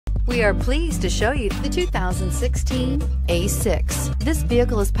We are pleased to show you the 2016 A6. This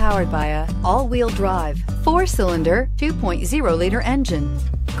vehicle is powered by a all-wheel drive, 4-cylinder, 2.0-liter engine.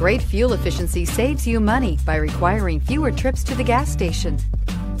 Great fuel efficiency saves you money by requiring fewer trips to the gas station.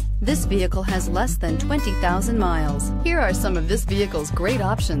 This vehicle has less than 20,000 miles. Here are some of this vehicle's great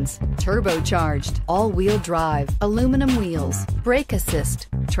options: turbocharged, all-wheel drive, aluminum wheels, brake assist,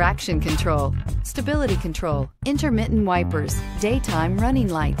 traction control, stability control, intermittent wipers, daytime running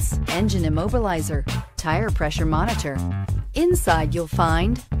lights, engine immobilizer, tire pressure monitor. Inside you'll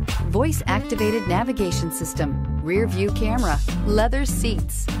find voice-activated navigation system, rear view camera, leather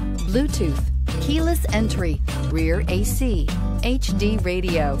seats, Bluetooth, keyless entry, rear AC, HD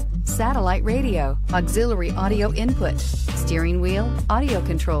radio, satellite radio, auxiliary audio input, steering wheel audio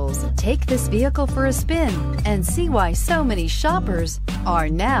controls. Take this vehicle for a spin and see why so many shoppers are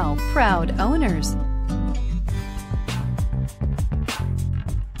now proud owners.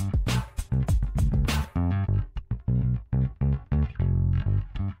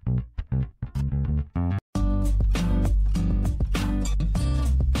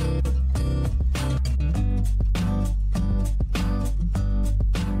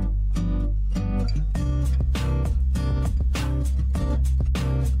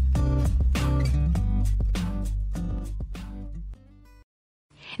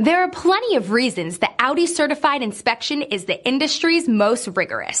 There are plenty of reasons that Audi certified inspection is the industry's most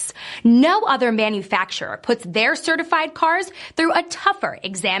rigorous. No other manufacturer puts their certified cars through a tougher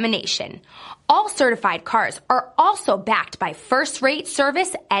examination. All certified cars are also backed by first-rate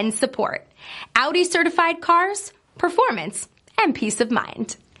service and support. Audi certified cars, performance, and peace of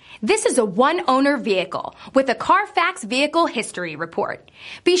mind. This is a one-owner vehicle with a Carfax Vehicle History Report.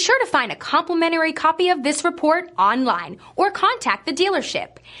 Be sure to find a complimentary copy of this report online or contact the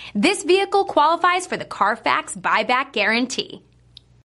dealership. This vehicle qualifies for the Carfax Buyback Guarantee.